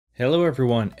Hello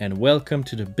everyone and welcome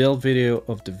to the build video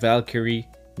of the Valkyrie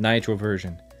Nitro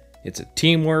version. It's a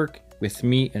teamwork with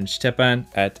me and Stepan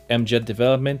at MJet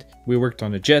Development. We worked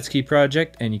on the jet ski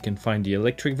project and you can find the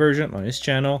electric version on his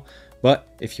channel. But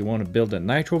if you want to build a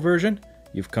Nitro version,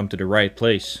 you've come to the right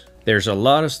place. There's a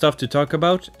lot of stuff to talk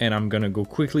about and I'm gonna go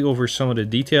quickly over some of the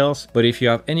details. But if you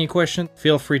have any question,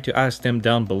 feel free to ask them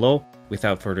down below.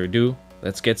 Without further ado,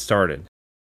 let's get started.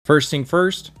 First thing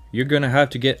first, you're gonna have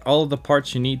to get all of the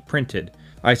parts you need printed.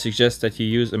 I suggest that you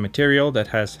use a material that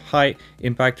has high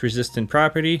impact resistant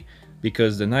property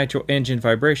because the Nitro engine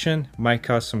vibration might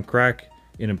cause some crack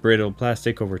in a brittle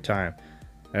plastic over time.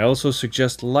 I also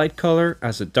suggest light color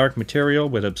as a dark material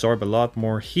would absorb a lot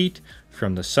more heat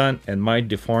from the sun and might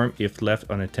deform if left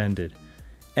unattended.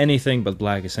 Anything but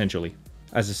black essentially.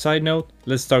 As a side note,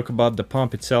 let's talk about the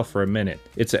pump itself for a minute.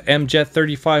 It's a MJet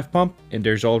 35 pump and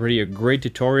there's already a great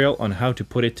tutorial on how to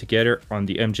put it together on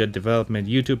the MJet Development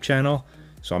YouTube channel,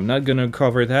 so I'm not gonna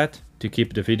cover that to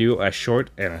keep the video as short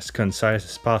and as concise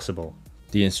as possible.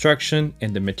 The instruction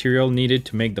and the material needed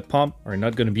to make the pump are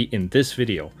not gonna be in this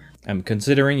video. I'm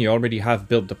considering you already have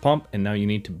built the pump and now you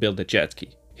need to build a jet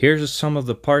ski. Here's some of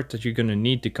the parts that you're gonna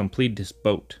need to complete this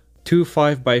boat. 2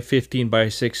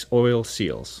 5x15x6 oil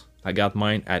seals. I got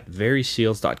mine at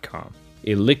veryseals.com.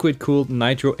 A liquid cooled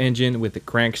nitro engine with a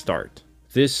crank start.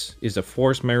 This is a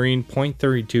Force Marine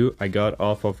 .32 I got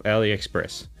off of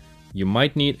AliExpress. You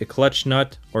might need a clutch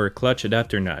nut or a clutch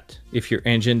adapter nut if your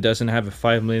engine doesn't have a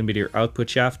 5mm output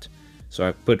shaft, so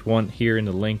I put one here in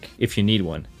the link if you need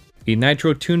one. A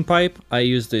nitro tune pipe. I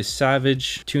use the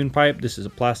Savage tune pipe. This is a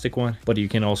plastic one, but you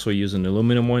can also use an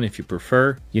aluminum one if you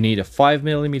prefer. You need a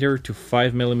 5mm to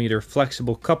 5mm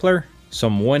flexible coupler.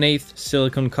 Some 1/8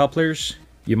 silicone couplers.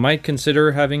 You might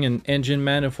consider having an engine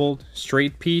manifold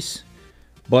straight piece,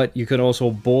 but you could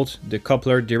also bolt the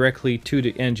coupler directly to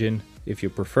the engine if you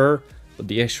prefer, but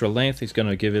the extra length is going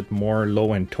to give it more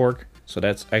low end torque, so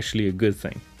that's actually a good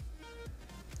thing.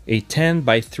 A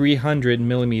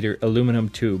 10x300mm aluminum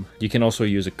tube. You can also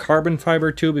use a carbon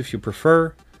fiber tube if you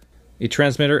prefer. A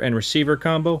transmitter and receiver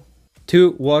combo.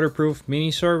 2 waterproof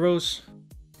mini servos.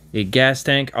 A gas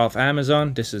tank off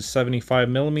Amazon. This is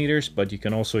 75mm, but you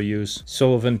can also use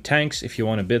Sullivan tanks if you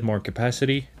want a bit more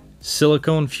capacity.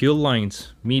 Silicone fuel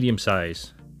lines, medium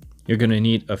size. You're gonna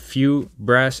need a few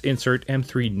brass insert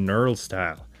M3 knurled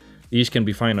style. These can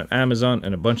be found on Amazon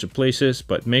and a bunch of places,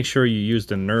 but make sure you use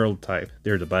the knurled type,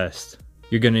 they're the best.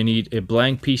 You're gonna need a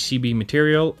blank PCB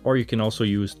material, or you can also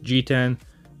use G10,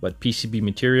 but PCB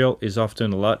material is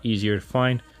often a lot easier to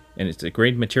find, and it's a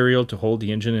great material to hold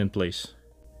the engine in place.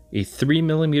 A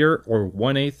 3mm or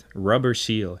 1/8 rubber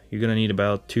seal. You're gonna need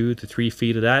about 2 to 3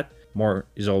 feet of that. More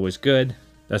is always good.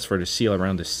 That's for the seal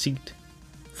around the seat.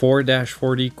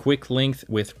 4-40 quick length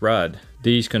with rod.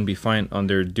 These can be found on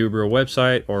their Dubro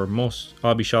website or most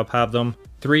hobby shop have them.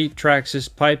 3 Traxxas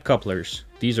pipe couplers.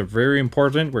 These are very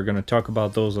important. We're gonna talk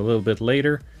about those a little bit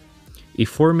later. A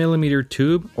 4mm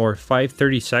tube or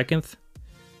 5/32.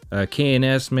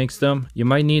 K&S makes them. You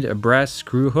might need a brass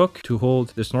screw hook to hold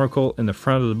the snorkel in the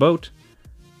front of the boat.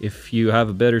 If you have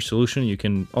a better solution, you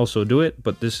can also do it,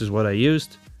 but this is what I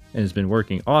used and it's been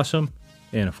working awesome.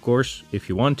 And of course, if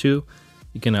you want to,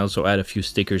 you can also add a few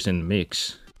stickers in the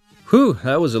mix. Whew,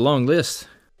 that was a long list.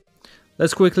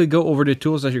 Let's quickly go over the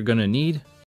tools that you're gonna need.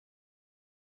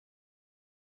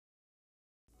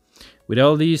 With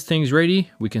all these things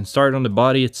ready, we can start on the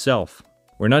body itself.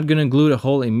 We're not gonna glue the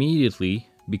hole immediately,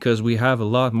 because we have a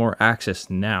lot more access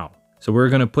now. So we're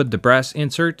gonna put the brass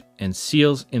insert and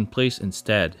seals in place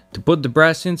instead. To put the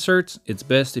brass inserts, it's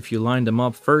best if you line them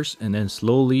up first and then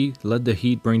slowly let the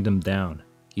heat bring them down.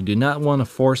 You do not want to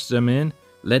force them in,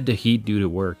 let the heat do the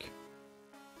work.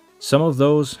 Some of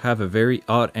those have a very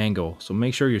odd angle, so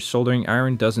make sure your soldering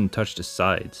iron doesn't touch the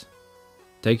sides.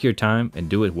 Take your time and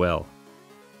do it well.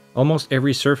 Almost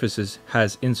every surface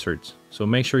has inserts, so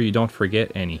make sure you don't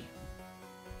forget any.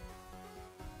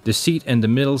 The seat and the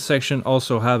middle section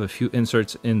also have a few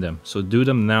inserts in them, so do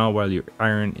them now while your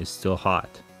iron is still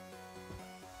hot.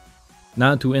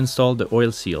 Now to install the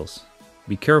oil seals.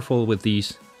 Be careful with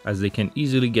these as they can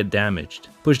easily get damaged.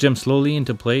 Push them slowly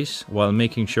into place while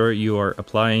making sure you are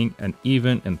applying an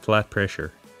even and flat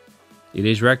pressure. It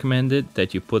is recommended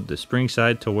that you put the spring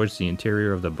side towards the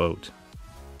interior of the boat.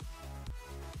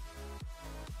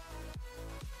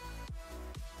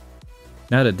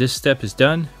 Now that this step is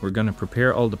done, we're going to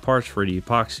prepare all the parts for the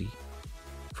epoxy.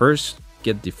 First,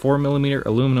 get the 4mm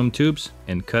aluminum tubes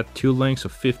and cut 2 lengths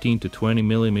of 15 to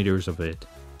 20mm of it.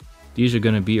 These are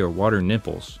going to be our water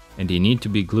nipples, and they need to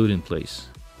be glued in place.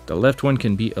 The left one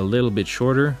can be a little bit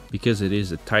shorter because it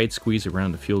is a tight squeeze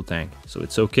around the fuel tank, so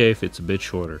it's okay if it's a bit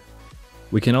shorter.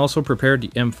 We can also prepare the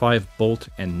M5 bolt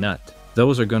and nut.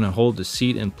 Those are going to hold the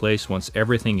seat in place once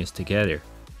everything is together.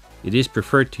 It is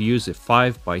preferred to use a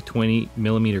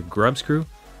 5x20mm grub screw,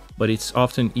 but it's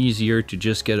often easier to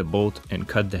just get a bolt and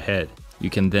cut the head. You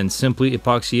can then simply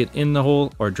epoxy it in the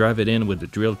hole or drive it in with a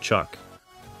drill chuck.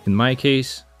 In my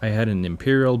case, I had an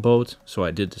Imperial boat, so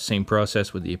I did the same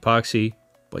process with the epoxy,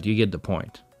 but you get the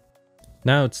point.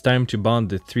 Now it's time to bond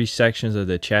the 3 sections of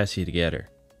the chassis together.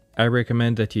 I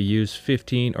recommend that you use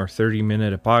 15 or 30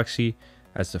 minute epoxy,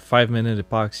 as the 5-minute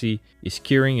epoxy is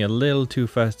curing a little too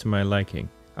fast to my liking.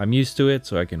 I'm used to it,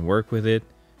 so I can work with it,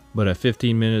 but a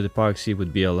 15-minute epoxy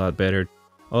would be a lot better.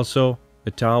 Also,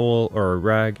 a towel or a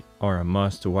rag are a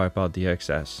must to wipe out the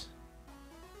excess.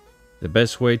 The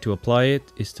best way to apply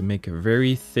it is to make a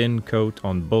very thin coat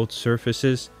on both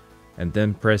surfaces and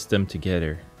then press them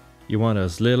together. You want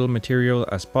as little material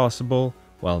as possible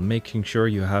while making sure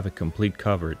you have a complete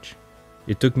coverage.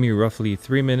 It took me roughly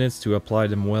 3 minutes to apply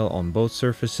them well on both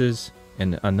surfaces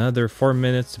and another 4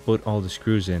 minutes to put all the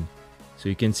screws in, so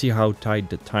you can see how tight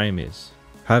the time is.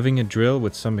 Having a drill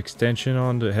with some extension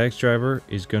on the hex driver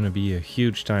is going to be a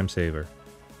huge time saver.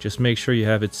 Just make sure you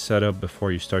have it set up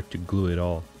before you start to glue it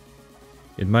all.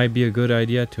 It might be a good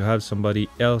idea to have somebody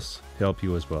else help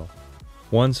you as well.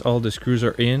 Once all the screws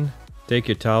are in, take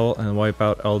your towel and wipe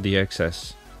out all the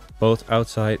excess, both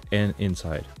outside and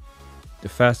inside. The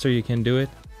faster you can do it,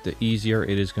 the easier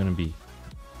it is going to be.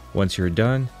 Once you're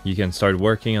done, you can start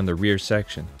working on the rear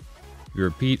section. You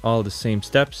repeat all the same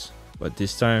steps, but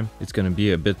this time it's going to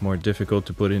be a bit more difficult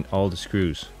to put in all the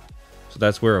screws. So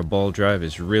that's where a ball drive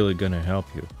is really going to help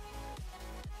you.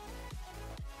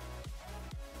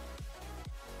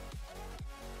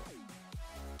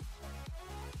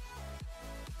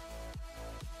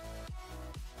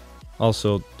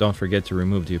 Also, don't forget to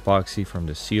remove the epoxy from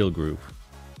the seal groove.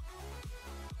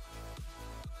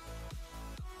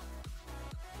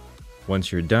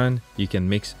 Once you're done, you can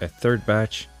mix a third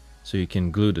batch so you can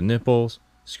glue the nipples,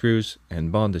 screws,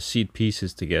 and bond the seat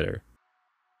pieces together.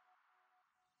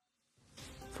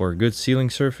 For a good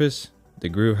sealing surface, the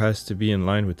groove has to be in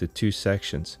line with the 2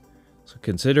 sections, so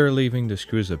consider leaving the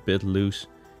screws a bit loose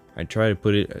and try to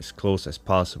put it as close as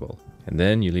possible, and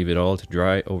then you leave it all to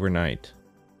dry overnight.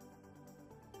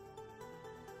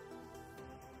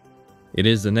 It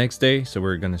is the next day, so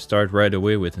we're going to start right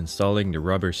away with installing the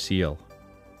rubber seal.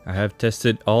 I have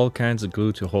tested all kinds of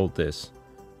glue to hold this.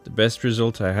 The best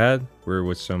results I had were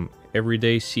with some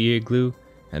everyday CA glue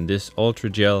and this ultra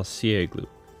gel CA glue.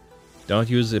 Don't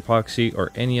use epoxy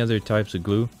or any other types of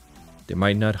glue, they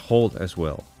might not hold as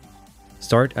well.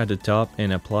 Start at the top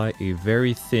and apply a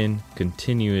very thin,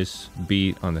 continuous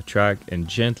bead on the track and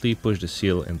gently push the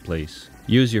seal in place.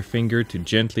 Use your finger to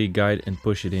gently guide and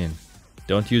push it in.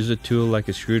 Don't use a tool like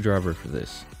a screwdriver for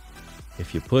this.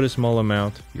 If you put a small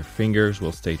amount, your fingers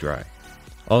will stay dry.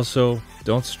 Also,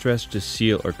 don't stretch the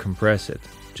seal or compress it,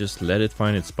 just let it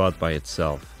find its spot by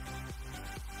itself.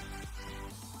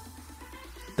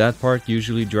 That part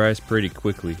usually dries pretty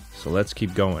quickly, so let's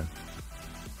keep going.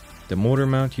 The motor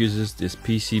mount uses this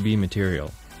PCB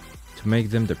material. To make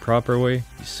them the proper way,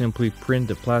 you simply print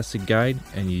the plastic guide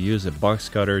and you use a box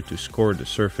cutter to score the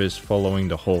surface following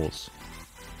the holes.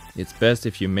 It's best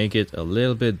if you make it a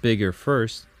little bit bigger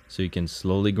first, so you can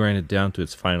slowly grind it down to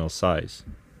its final size.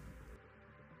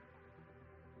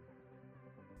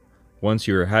 Once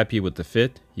you are happy with the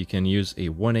fit, you can use a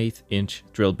 1/8 inch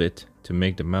drill bit to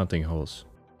make the mounting holes.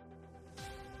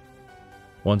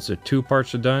 Once the 2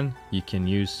 parts are done, you can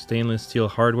use stainless steel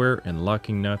hardware and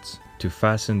locking nuts to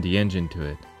fasten the engine to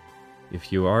it.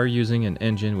 If you are using an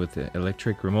engine with an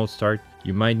electric remote start,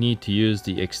 you might need to use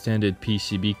the extended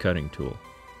PCB cutting tool,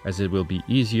 as it will be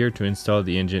easier to install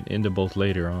the engine in the bolt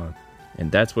later on.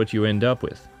 And that's what you end up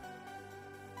with.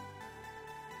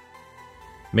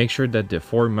 Make sure that the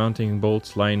 4 mounting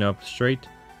bolts line up straight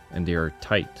and they are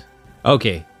tight.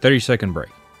 Okay, 30-second break.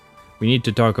 We need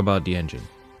to talk about the engine.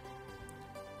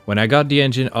 When I got the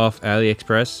engine off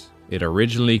AliExpress, it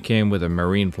originally came with a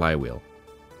marine flywheel.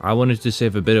 I wanted to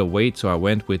save a bit of weight, so I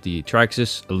went with the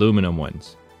Traxxas aluminum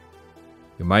ones.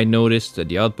 You might notice that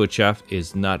the output shaft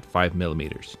is not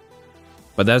 5mm.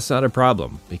 But that's not a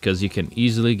problem, because you can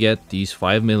easily get these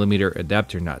 5mm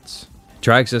adapter nuts.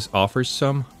 Traxxas offers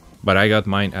some, but I got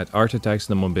mine at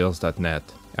artataxsnowmobiles.net.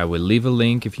 I will leave a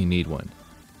link if you need one.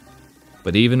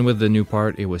 But even with the new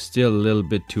part, it was still a little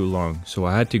bit too long, so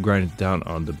I had to grind it down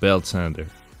on the belt sander.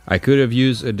 I could have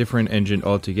used a different engine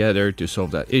altogether to solve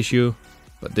that issue,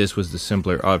 but this was the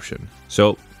simpler option.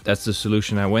 So that's the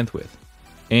solution I went with.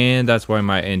 And that's why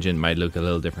my engine might look a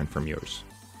little different from yours.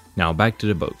 Now back to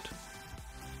the boat.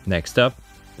 Next up,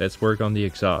 let's work on the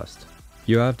exhaust.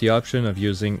 You have the option of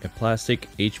using a plastic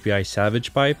HPI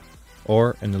Savage pipe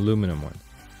or an aluminum one.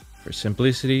 For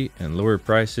simplicity and lower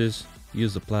prices,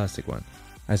 use the plastic one,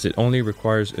 as it only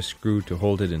requires a screw to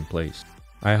hold it in place.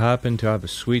 I happen to have a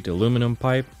sweet aluminum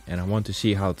pipe and I want to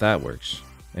see how that works,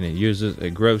 and it uses a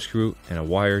grub screw and a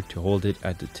wire to hold it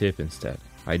at the tip instead.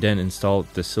 I then installed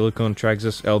the silicone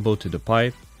Traxxas elbow to the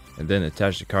pipe and then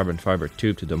attach the carbon fiber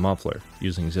tube to the muffler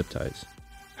using zip ties.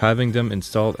 Having them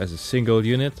installed as a single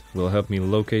unit will help me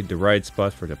locate the right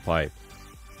spot for the pipe.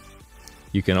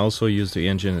 You can also use the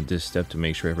engine at this step to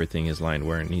make sure everything is lined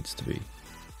where it needs to be.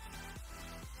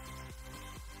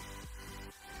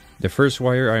 The first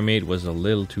wire I made was a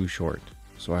little too short,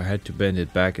 so I had to bend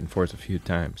it back and forth a few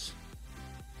times.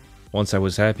 Once I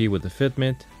was happy with the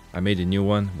fitment, I made a new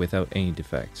one without any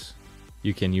defects.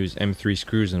 You can use M3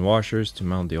 screws and washers to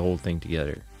mount the whole thing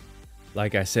together.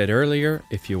 Like I said earlier,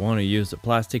 if you want to use the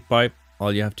plastic pipe,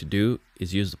 all you have to do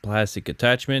is use the plastic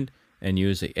attachment and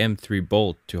use a M3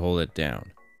 bolt to hold it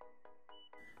down.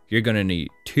 You're gonna need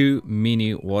 2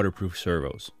 mini waterproof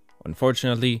servos.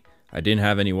 Unfortunately, I didn't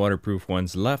have any waterproof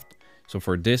ones left, so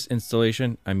for this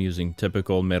installation, I'm using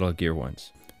typical Metal Gear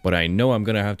ones. But I know I'm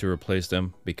gonna have to replace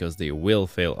them because they will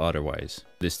fail otherwise.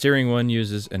 The steering one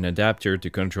uses an adapter to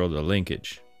control the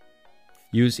linkage.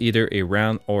 Use either a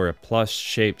round or a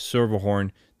plus-shaped servo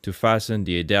horn to fasten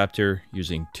the adapter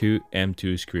using 2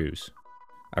 M2 screws.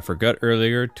 I forgot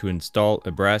earlier to install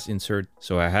a brass insert,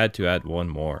 so I had to add one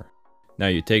more. Now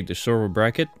you take the servo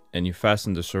bracket and you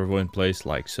fasten the servo in place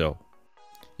like so.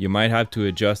 You might have to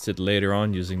adjust it later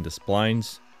on using the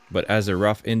splines, but as a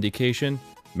rough indication,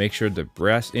 make sure the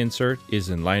brass insert is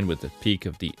in line with the peak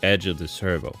of the edge of the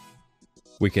servo.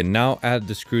 We can now add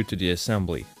the screw to the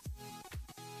assembly.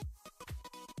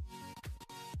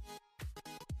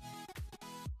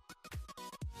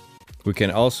 We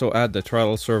can also add the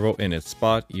throttle servo in its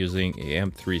spot using a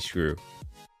M3 screw.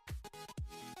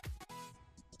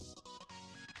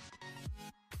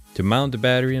 To mount the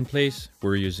battery in place,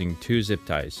 we're using 2 zip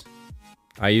ties.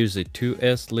 I use a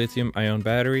 2S lithium-ion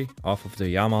battery off of the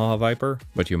Yamaha Viper,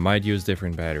 but you might use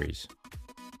different batteries.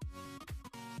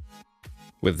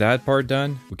 With that part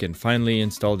done, we can finally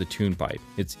install the tune pipe.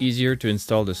 It's easier to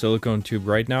install the silicone tube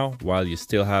right now while you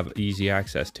still have easy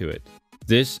access to it.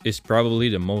 This is probably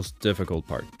the most difficult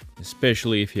part,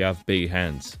 especially if you have big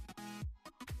hands.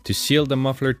 To seal the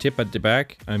muffler tip at the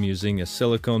back, I'm using a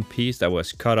silicone piece that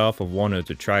was cut off of one of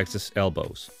the Traxxas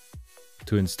elbows.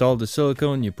 To install the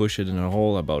silicone, you push it in a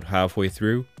hole about halfway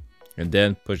through, and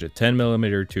then push a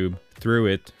 10mm tube through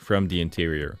it from the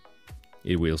interior.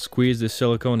 It will squeeze the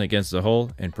silicone against the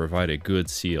hole and provide a good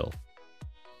seal.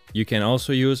 You can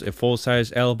also use a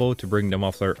full-size elbow to bring the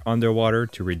muffler underwater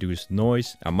to reduce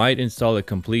noise. I might install a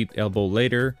complete elbow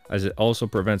later, as it also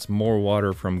prevents more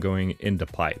water from going in the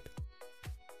pipe.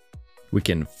 We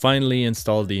can finally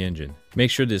install the engine.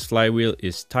 Make sure this flywheel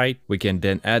is tight. We can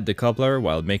then add the coupler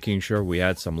while making sure we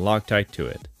add some Loctite to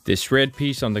it. This red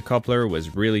piece on the coupler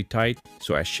was really tight,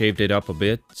 so I shaved it up a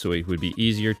bit so it would be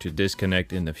easier to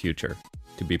disconnect in the future.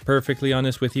 To be perfectly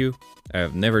honest with you, I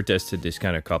have never tested this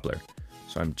kind of coupler,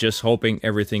 so I'm just hoping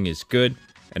everything is good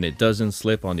and it doesn't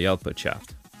slip on the output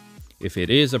shaft. If it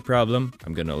is a problem,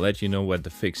 I'm gonna let you know what the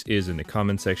fix is in the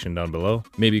comment section down below.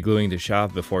 Maybe gluing the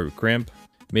shaft before we crimp,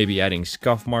 maybe adding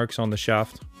scuff marks on the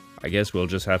shaft. I guess we'll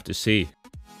just have to see.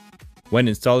 When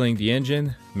installing the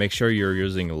engine, make sure you're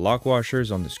using lock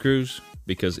washers on the screws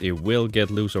because it will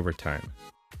get loose over time.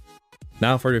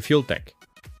 Now for the fuel tank.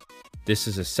 This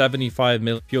is a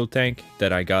 75mm fuel tank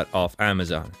that I got off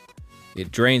Amazon.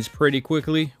 It drains pretty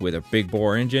quickly with a big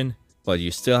bore engine, but you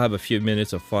still have a few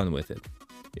minutes of fun with it.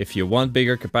 If you want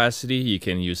bigger capacity, you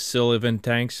can use Sullivan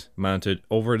tanks mounted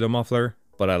over the muffler,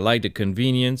 but I like the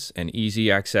convenience and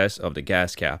easy access of the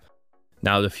gas cap.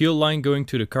 Now the fuel line going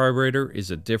to the carburetor is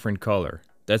a different color.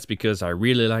 That's because I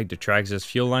really like the Traxxas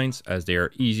fuel lines, as they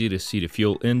are easy to see the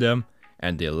fuel in them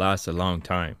and they last a long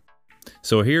time.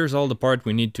 So here's all the part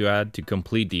we need to add to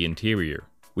complete the interior.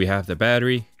 We have the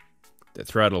battery, the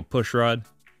throttle push rod,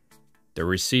 the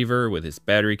receiver with its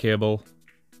battery cable,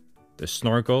 the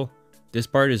snorkel. This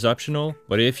part is optional,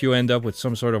 but if you end up with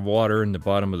some sort of water in the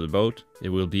bottom of the boat, it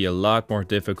will be a lot more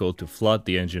difficult to flood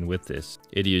the engine with this.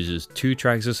 It uses 2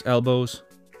 Traxxas elbows,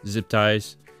 zip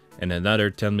ties, and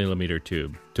another 10mm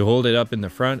tube. To hold it up in the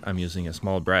front, I'm using a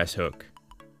small brass hook.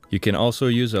 You can also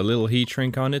use a little heat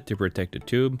shrink on it to protect the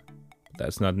tube, but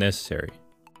that's not necessary.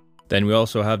 Then we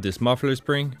also have this muffler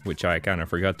spring, which I kind of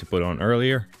forgot to put on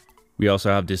earlier. We also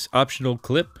have this optional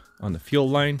clip on the fuel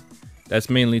line. That's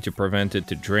mainly to prevent it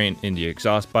to drain in the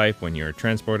exhaust pipe when you're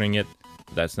transporting it.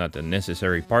 That's not the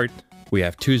necessary part. We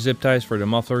have 2 zip ties for the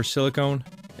muffler silicone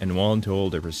and one to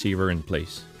hold the receiver in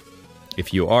place.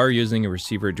 If you are using a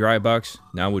receiver dry box,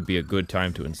 now would be a good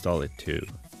time to install it too.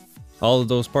 All of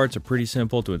those parts are pretty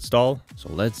simple to install,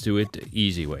 so let's do it the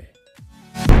easy way.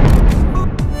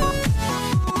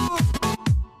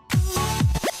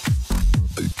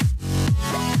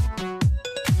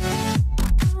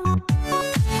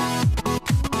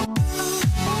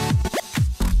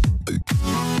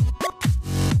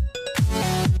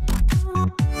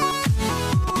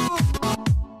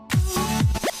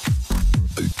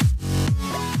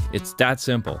 It's that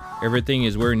simple. Everything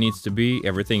is where it needs to be,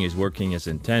 everything is working as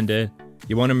intended.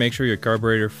 You want to make sure your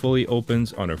carburetor fully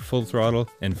opens on their full throttle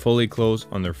and fully close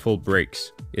on their full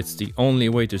brakes. It's the only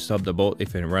way to stop the bolt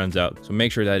if it runs out, so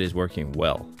make sure that is working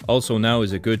well. Also, now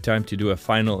is a good time to do a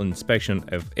final inspection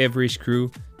of every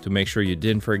screw to make sure you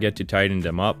didn't forget to tighten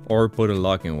them up or put a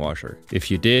locking washer.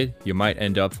 If you did, you might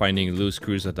end up finding loose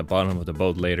screws at the bottom of the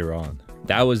boat later on.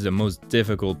 That was the most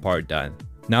difficult part done.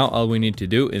 Now all we need to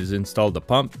do is install the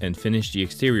pump and finish the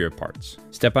exterior parts.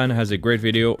 Stepan has a great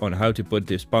video on how to put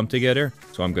this pump together,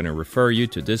 so I'm going to refer you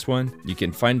to this one. You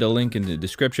can find the link in the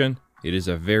description. It is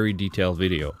a very detailed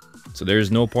video, so there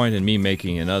is no point in me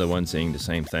making another one saying the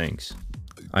same things.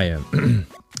 I am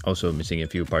also missing a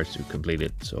few parts to complete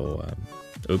it, so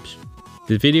oops.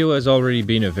 The video has already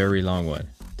been a very long one.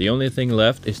 The only thing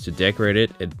left is to decorate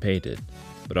it and paint it.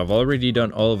 But I've already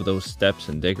done all of those steps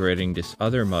in decorating this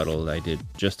other model I did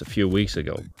just a few weeks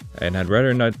ago, and I'd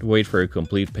rather not wait for a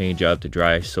complete paint job to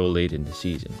dry so late in the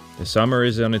season. The summer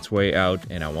is on its way out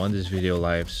and I want this video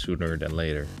live sooner than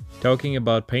later. Talking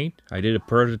about paint, I did a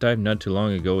prototype not too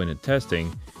long ago in a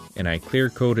testing, and I clear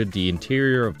coated the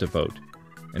interior of the boat,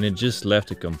 and it just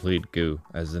left a complete goo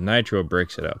as the Nitro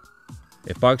breaks it up.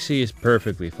 Epoxy is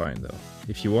perfectly fine though.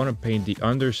 If you want to paint the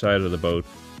underside of the boat,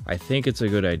 I think it's a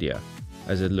good idea,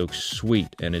 as it looks sweet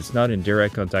and it's not in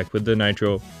direct contact with the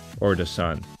Nitro or the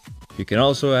sun. You can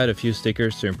also add a few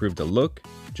stickers to improve the look,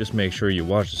 just make sure you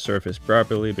wash the surface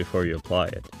properly before you apply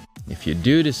it. If you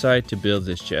do decide to build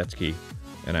this jet ski,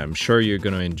 and I'm sure you're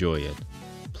gonna enjoy it,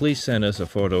 please send us a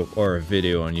photo or a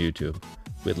video on YouTube.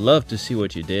 We'd love to see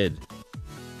what you did.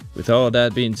 With all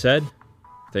that being said,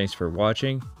 thanks for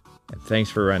watching and thanks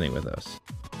for running with us.